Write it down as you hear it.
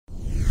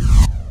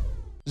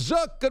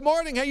Zuck, good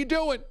morning. How you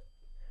doing?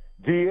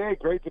 DA,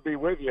 great to be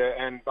with you.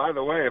 And by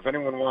the way, if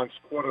anyone wants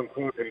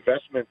quote-unquote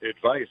investment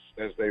advice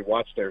as they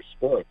watch their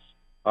sports,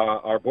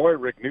 our boy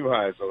Rick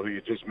Neuheisel, who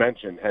you just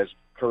mentioned, has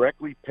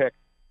correctly picked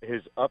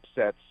his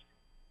upsets,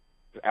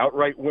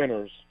 outright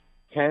winners,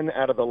 10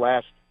 out of the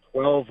last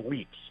 12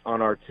 weeks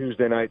on our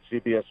Tuesday night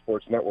CBS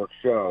Sports Network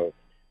show,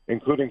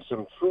 including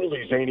some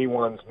truly zany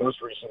ones, most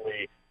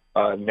recently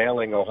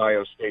nailing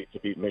Ohio State to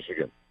beat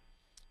Michigan.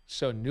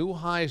 So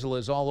Neuheisel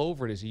is all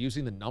over it. Is he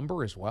using the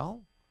number as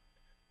well?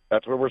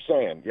 That's what we're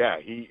saying. Yeah,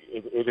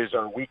 it is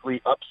our weekly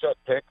upset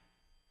pick.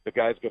 The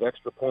guys get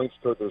extra points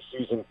toward their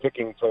season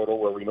picking total,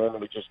 where we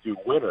normally just do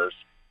winners.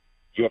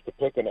 You have to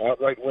pick an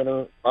outright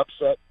winner,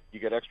 upset.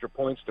 You get extra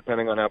points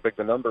depending on how big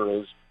the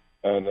number is,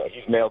 and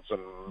he's nailed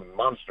some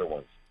monster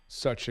ones.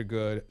 Such a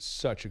good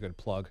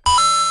plug.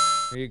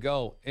 There you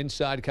go.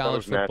 Inside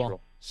college football.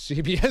 Natural.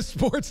 CBS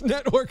Sports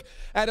Network.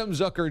 Adam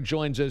Zucker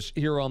joins us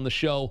here on the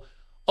show.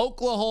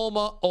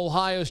 Oklahoma,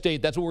 Ohio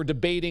State. That's what we're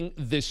debating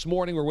this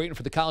morning. We're waiting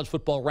for the college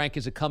football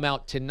rankings to come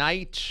out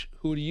tonight.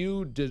 Who do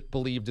you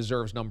believe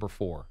deserves number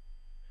 4?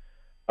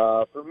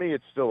 For me,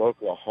 it's still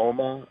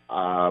Oklahoma.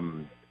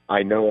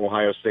 I know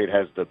Ohio State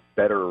has the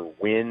better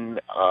win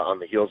on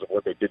the heels of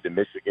what they did to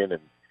Michigan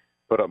and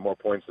put up more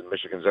points than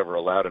Michigan's ever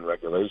allowed in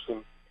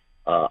regulation.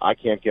 I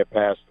can't get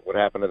past what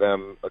happened to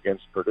them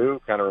against Purdue.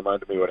 Kind of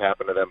reminded me what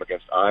happened to them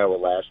against Iowa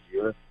last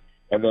year.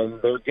 And then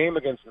their game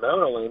against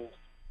Maryland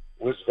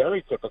was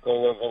very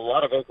typical of a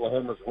lot of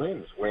Oklahoma's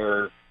wins,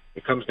 where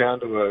it comes down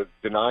to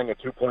denying a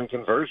 2-point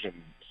conversion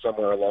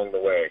somewhere along the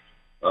way.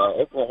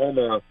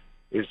 Oklahoma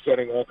is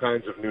setting all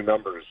kinds of new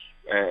numbers,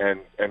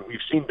 and we've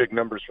seen big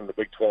numbers from the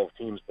Big 12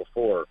 teams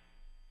before,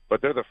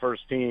 but they're the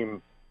first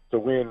team to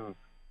win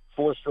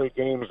 4 straight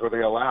games where they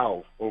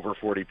allow over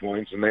 40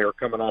 points, and they are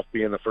coming off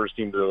being the first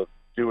team to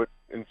do it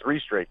in 3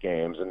 straight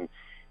games, and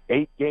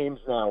 8 games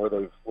now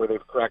where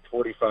they've cracked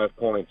 45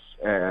 points,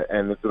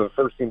 and they're the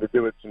first team to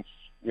do it since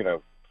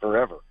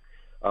forever.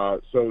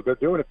 So they're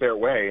doing it their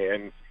way.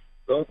 And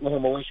the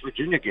Oklahoma-West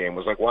Virginia game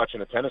was like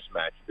watching a tennis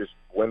match. Just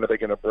when are they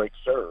going to break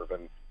serve?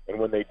 And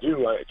when they do,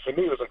 to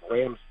me, it was like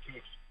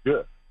Rams-Chiefs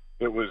good.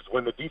 It was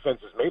when the defense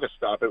has made a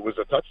stop, it was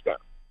a touchdown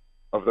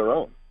of their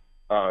own.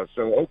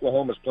 So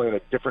Oklahoma's playing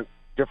a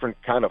different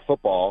kind of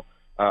football.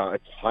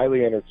 It's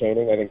highly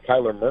entertaining. I think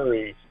Kyler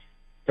Murray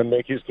can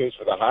make his case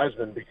for the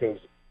Heisman because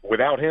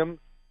without him,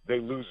 they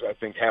lose, I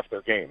think, half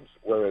their games.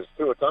 Whereas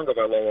Tua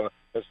Tagovailoa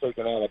has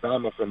taken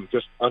Alabama from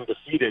just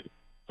undefeated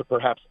to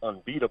perhaps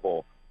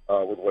unbeatable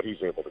with what he's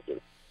able to do.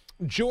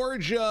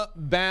 Georgia,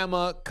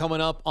 Bama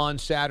coming up on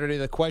Saturday.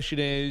 The question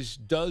is,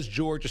 does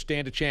Georgia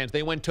stand a chance?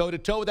 They went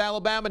toe-to-toe with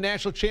Alabama,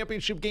 national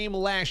championship game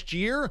last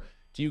year.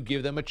 Do you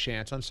give them a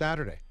chance on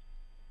Saturday?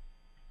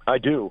 I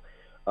do.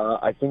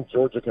 I think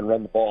Georgia can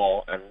run the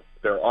ball, and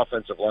their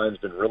offensive line's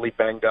been really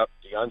banged up.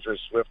 DeAndre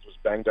Swift was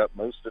banged up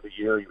most of the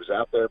year. He was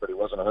out there, but he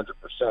wasn't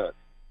 100%.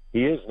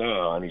 He is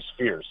now, and he's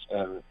fierce.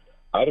 And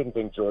I didn't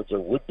think Georgia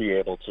would be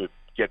able to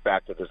get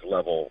back to this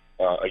level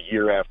a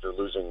year after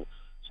losing,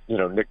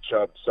 Nick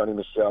Chubb, Sonny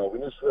Michel. We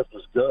knew Swift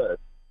was good.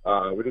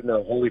 We didn't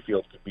know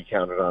Holyfield could be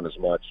counted on as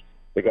much.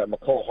 They got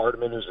McCole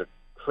Hardman, who's a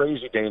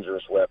crazy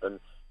dangerous weapon.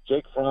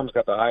 Jake Fromm's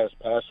got the highest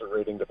passer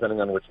rating, depending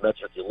on which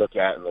metric you look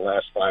at, in the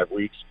last 5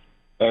 weeks.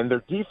 And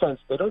their defense,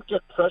 they don't get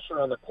pressure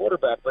on the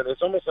quarterback, but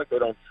it's almost like they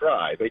don't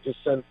try. They just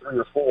send 3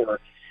 or 4,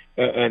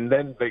 and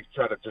then they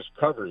try to just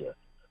cover you.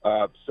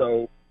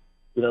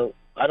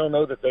 I don't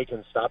know that they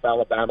can stop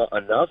Alabama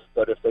enough,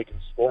 but if they can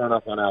score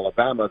enough on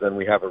Alabama, then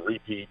we have a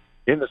repeat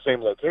in the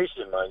same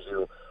location, mind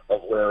you,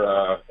 of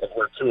where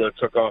Tua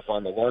took off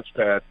on the launch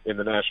pad in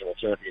the national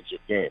championship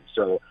game.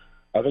 So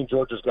I think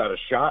Georgia's got a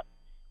shot.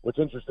 What's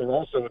interesting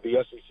also with the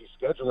SEC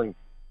scheduling,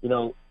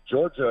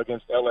 Georgia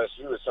against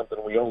LSU is something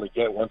we only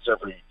get once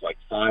every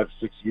 5-6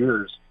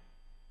 years.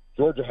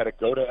 Georgia had to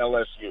go to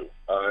LSU.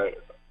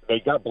 They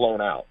got blown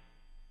out,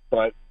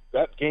 but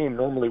that game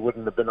normally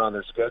wouldn't have been on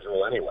their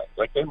schedule anyway.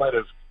 They might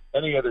have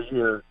any other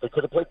year. They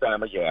could have played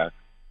Bama, yeah,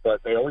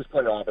 but they always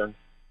play Auburn.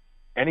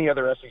 Any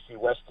other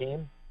SEC West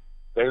team,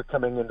 they're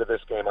coming into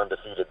this game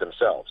undefeated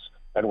themselves,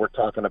 and we're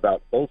talking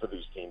about both of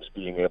these teams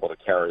being able to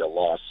carry a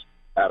loss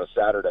out of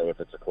Saturday if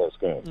it's a close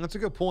game. That's a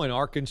good point.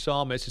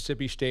 Arkansas,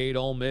 Mississippi State,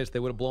 Ole Miss, they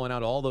would have blown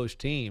out all those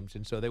teams,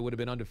 and so they would have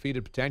been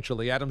undefeated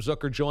potentially. Adam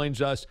Zucker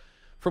joins us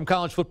from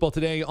College Football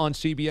Today on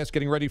CBS,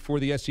 getting ready for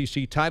the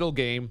SEC title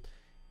game.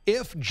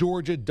 If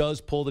Georgia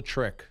does pull the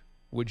trick,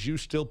 would you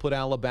still put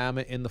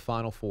Alabama in the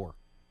Final Four?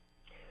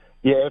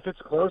 Yeah, if it's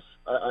close,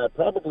 I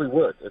probably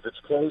would. If it's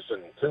close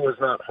and Tua's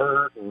not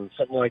hurt and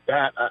something like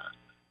that,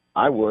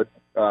 I would,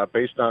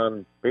 based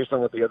on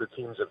what the other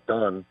teams have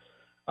done.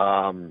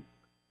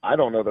 I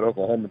don't know that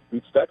Oklahoma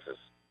beats Texas,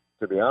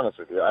 to be honest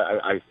with you.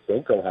 I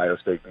think Ohio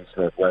State beats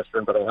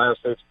Northwestern, but Ohio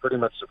State's pretty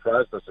much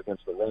surprised us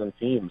against the wrong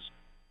teams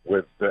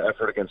with the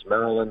effort against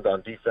Maryland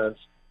on defense,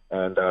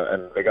 and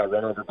they got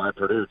run over by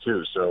Purdue,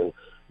 too. So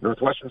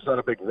Northwestern's not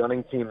a big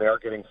running team. They are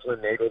getting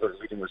Flynn Nagel, their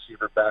leading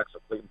receiver back, so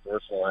Clayton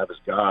Thorson will have his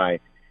guy.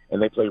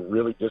 and they play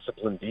really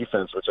disciplined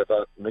defense, which I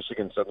thought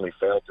Michigan suddenly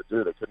failed to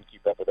do. They couldn't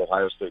keep up with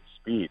Ohio State's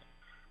speed.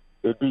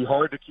 It'd be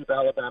hard to keep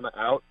Alabama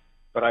out,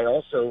 but I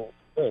also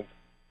think,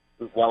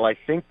 while I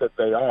think that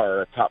they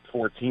are a top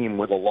 4 team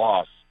with a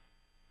loss,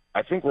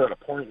 I think we're at a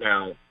point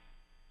now,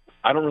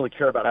 I don't really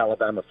care about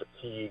Alabama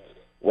fatigue,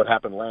 what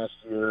happened last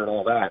year and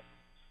all that,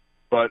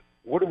 but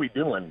what are we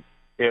doing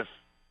if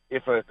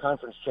a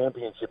conference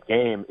championship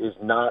game is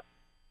not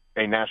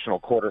a national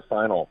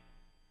quarterfinal,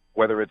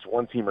 whether it's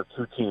one team or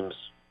 2 teams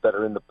that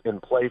are in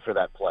play for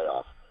that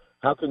playoff?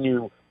 How can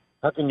you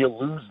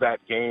lose that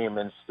game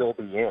and still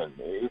be in?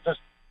 It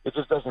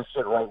just doesn't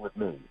sit right with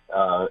me.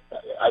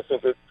 I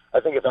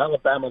think if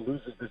Alabama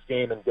loses this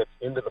game and gets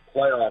into the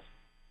playoff,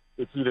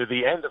 it's either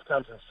the end of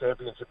conference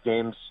championship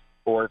games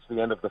or it's the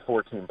end of the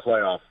 4-team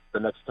playoff the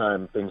next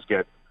time things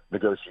get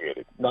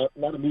negotiated. Not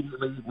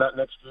immediately, not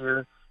next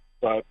year,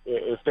 but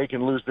if they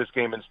can lose this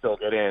game and still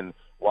get in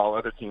while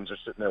other teams are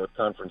sitting there with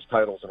conference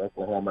titles in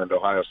Oklahoma and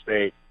Ohio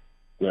State,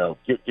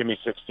 give me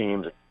 6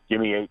 teams, give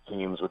me 8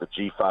 teams with a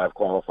G5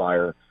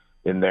 qualifier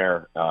in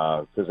there,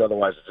 because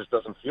otherwise it just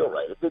doesn't feel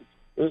right.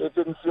 It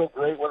didn't feel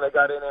great when they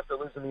got in after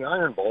losing the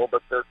Iron Bowl,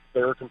 but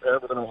they were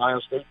compared with an Ohio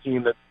State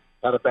team that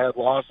had a bad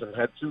loss and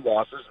had 2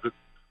 losses, but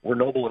were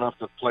noble enough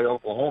to play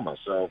Oklahoma.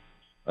 So,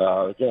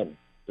 again,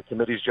 the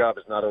committee's job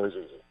is not always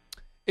easy.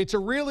 It's a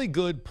really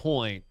good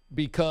point,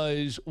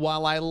 because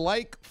while I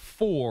like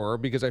 4,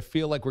 because I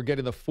feel like we're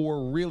getting the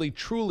 4 really,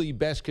 truly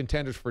best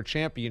contenders for a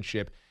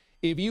championship,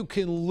 if you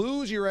can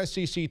lose your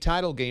SEC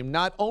title game,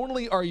 not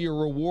only are you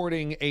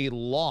rewarding a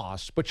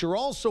loss, but you're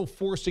also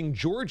forcing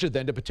Georgia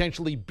then to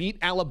potentially beat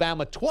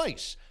Alabama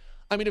twice.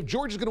 I mean, if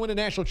Georgia's going to win a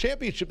national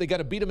championship, they got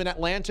to beat them in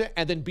Atlanta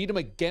and then beat them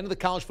again in the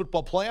college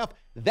football playoff.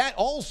 That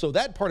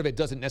part of it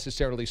doesn't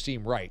necessarily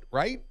seem right?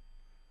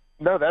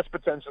 No, that's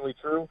potentially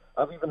true.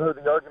 I've even heard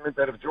the argument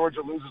that if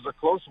Georgia loses a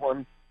close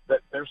one, that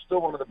they're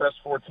still one of the best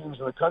 4 teams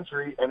in the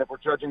country, and if we're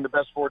judging the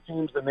best 4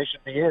 teams, then they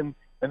should be in.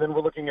 And then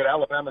we're looking at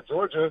Alabama,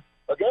 Georgia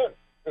again,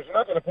 because you're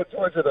not going to put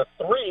Georgia to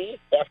 3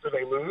 after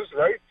they lose,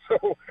 right?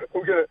 So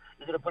you're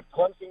gonna put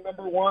Clemson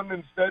number 1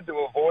 instead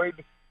to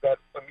avoid that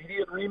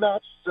immediate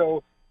rematch.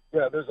 So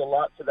yeah, there's a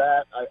lot to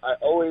that. I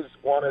always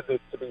wanted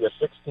it to be a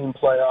 16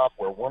 playoff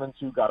where 1 and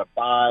 2 got a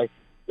bye.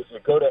 If you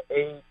go to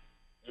 8,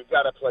 you've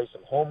got to play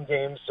some home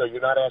games, so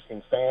you're not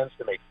asking fans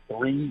to make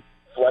 3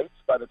 flights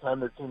by the time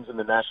their team's in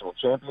the national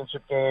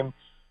championship game.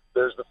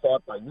 There's the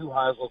thought by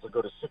Neuheisel to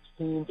go to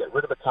 16, get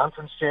rid of the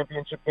conference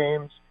championship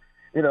games.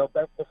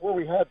 Back before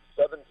we had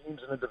 7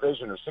 teams in a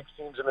division or 6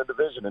 teams in a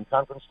division in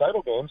conference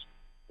title games,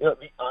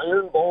 the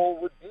Iron Bowl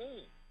would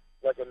be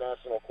like a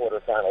national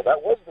quarterfinal.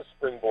 That was the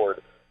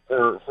springboard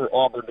for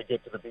Auburn to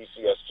get to the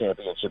BCS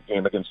championship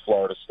game against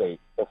Florida State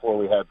before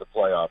we had the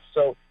playoffs.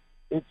 So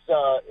it's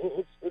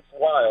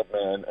wild,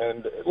 man.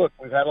 And look,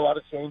 we've had a lot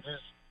of changes.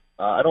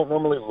 I don't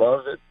normally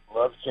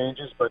love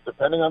changes, but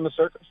depending on the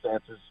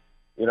circumstances,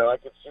 I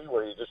could see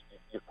where you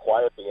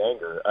quiet the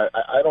anger.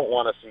 I don't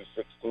want to see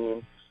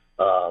 16.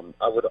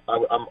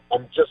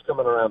 I'm just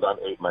coming around on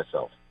 8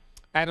 myself.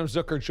 Adam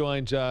Zucker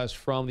joins us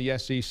from the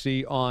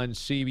SEC on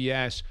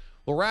CBS.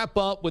 We'll wrap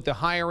up with the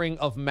hiring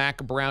of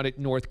Mack Brown at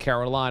North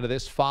Carolina.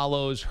 This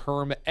follows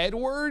Herm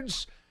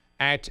Edwards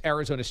at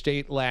Arizona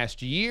State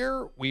last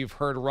year. We've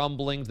heard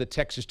rumblings that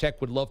Texas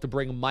Tech would love to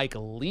bring Mike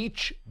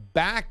Leach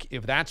back,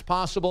 if that's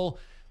possible.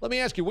 Let me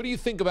ask you, what do you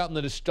think about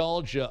the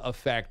nostalgia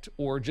effect,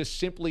 or just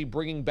simply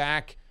bringing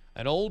back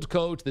an old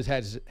coach that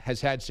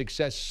has had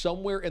success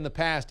somewhere in the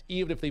past,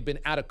 even if they've been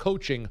out of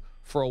coaching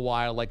for a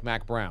while, like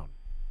Mack Brown?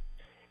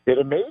 It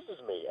amazes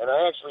me. And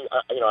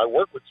I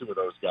work with 2 of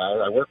those guys.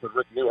 I work with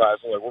Rick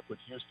Neuheisel. I work with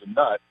Houston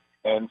Nutt.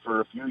 And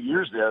for a few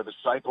years there, the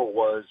cycle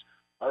was,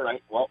 all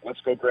right, well, let's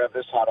go grab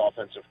this hot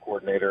offensive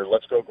coordinator.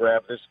 Let's go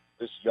grab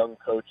this young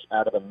coach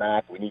out of the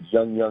MAC. We need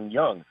young.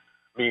 I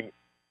mean,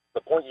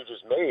 the point you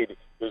just made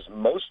is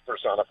most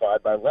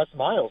personified by Les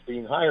Miles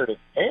being hired at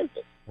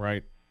Hampton.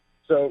 Right.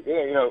 So,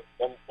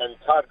 and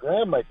Todd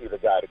Graham might be the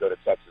guy to go to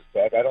Texas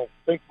Tech. I don't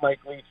think Mike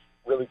Leach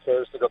really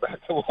cares to go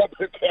back to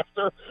Lubbock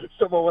after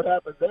some of what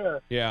happened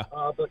there. Yeah.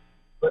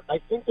 But I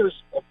think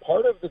there's a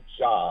part of the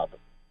job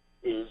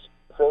is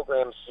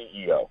program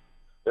CEO.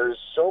 There's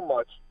so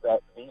much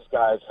that these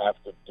guys have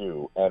to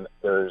do, and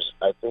there's,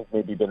 I think,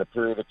 maybe been a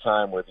period of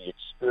time where the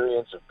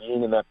experience of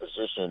being in that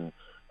position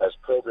as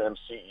program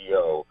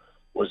CEO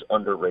was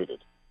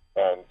underrated.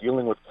 And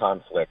dealing with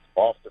conflict,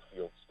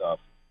 off-the-field stuff,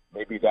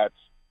 maybe that's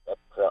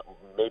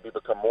maybe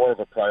become more of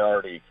a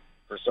priority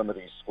for some of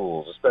these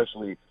schools,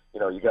 especially,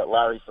 you got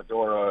Larry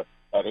Fedora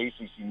at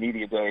ACC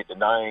Media Day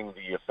denying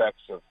the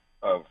effects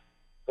of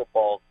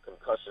football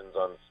concussions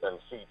and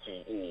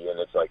CTE, and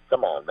it's like,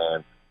 come on,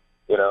 man,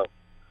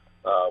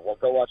 well,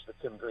 go watch the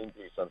Tim Green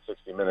piece on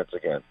 60 Minutes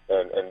again,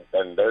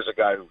 and there's a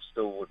guy who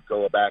still would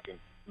go back and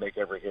make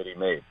every hit he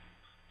made.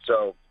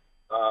 So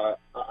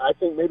I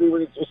think maybe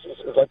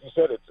it's like you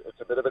said, it's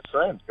a bit of a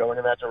trend going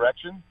in that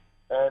direction,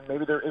 and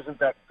maybe there isn't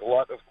that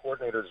glut of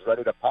coordinators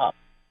ready to pop.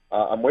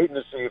 I'm waiting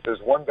to see if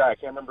there's one guy, I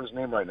can't remember his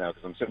name right now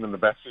because I'm sitting in the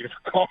back seat of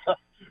the car,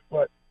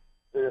 but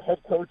the head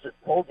coach at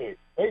Colgate,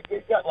 they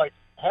got like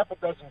half a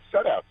dozen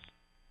shutouts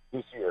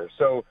this year.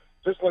 So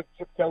just like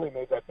Chip Kelly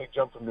made that big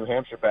jump from New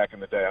Hampshire back in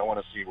the day, I want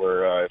to see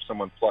where if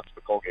someone plucks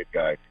the Colgate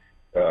guy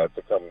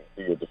to come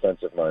be a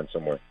defensive mind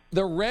somewhere.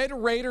 The Red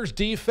Raiders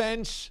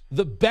defense,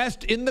 the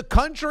best in the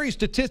country,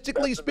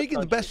 statistically speaking,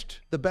 the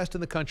best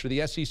in the country.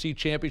 The SEC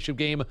championship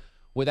game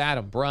with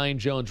Adam, Brian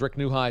Jones, Rick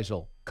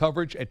Neuheisel.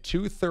 Coverage at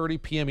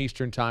 2:30 p.m.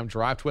 Eastern Time.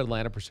 Drive to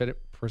Atlanta,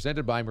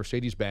 presented by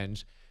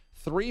Mercedes-Benz.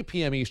 3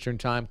 p.m. Eastern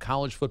Time.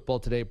 College Football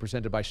Today,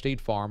 presented by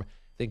State Farm.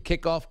 Then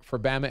kickoff for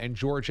Bama and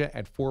Georgia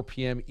at 4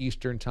 p.m.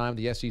 Eastern Time,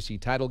 the SEC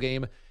title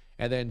game.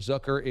 And then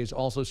Zucker is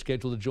also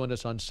scheduled to join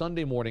us on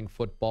Sunday Morning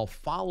Football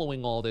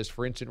following all this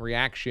for instant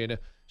reaction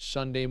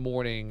Sunday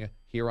morning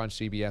here on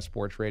CBS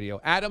Sports Radio.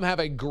 Adam, have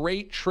a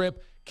great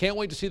trip. Can't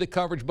wait to see the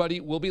coverage, buddy.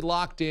 We'll be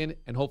locked in,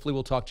 and hopefully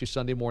we'll talk to you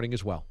Sunday morning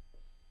as well.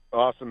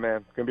 Awesome, man.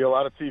 It's going to be a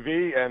lot of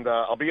TV, and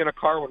I'll be in a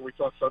car when we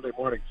talk Sunday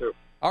morning, too.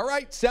 All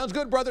right. Sounds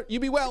good, brother. You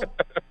be well.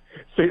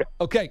 See ya.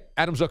 Okay.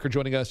 Adam Zucker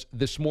joining us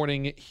this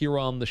morning here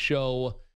on the show.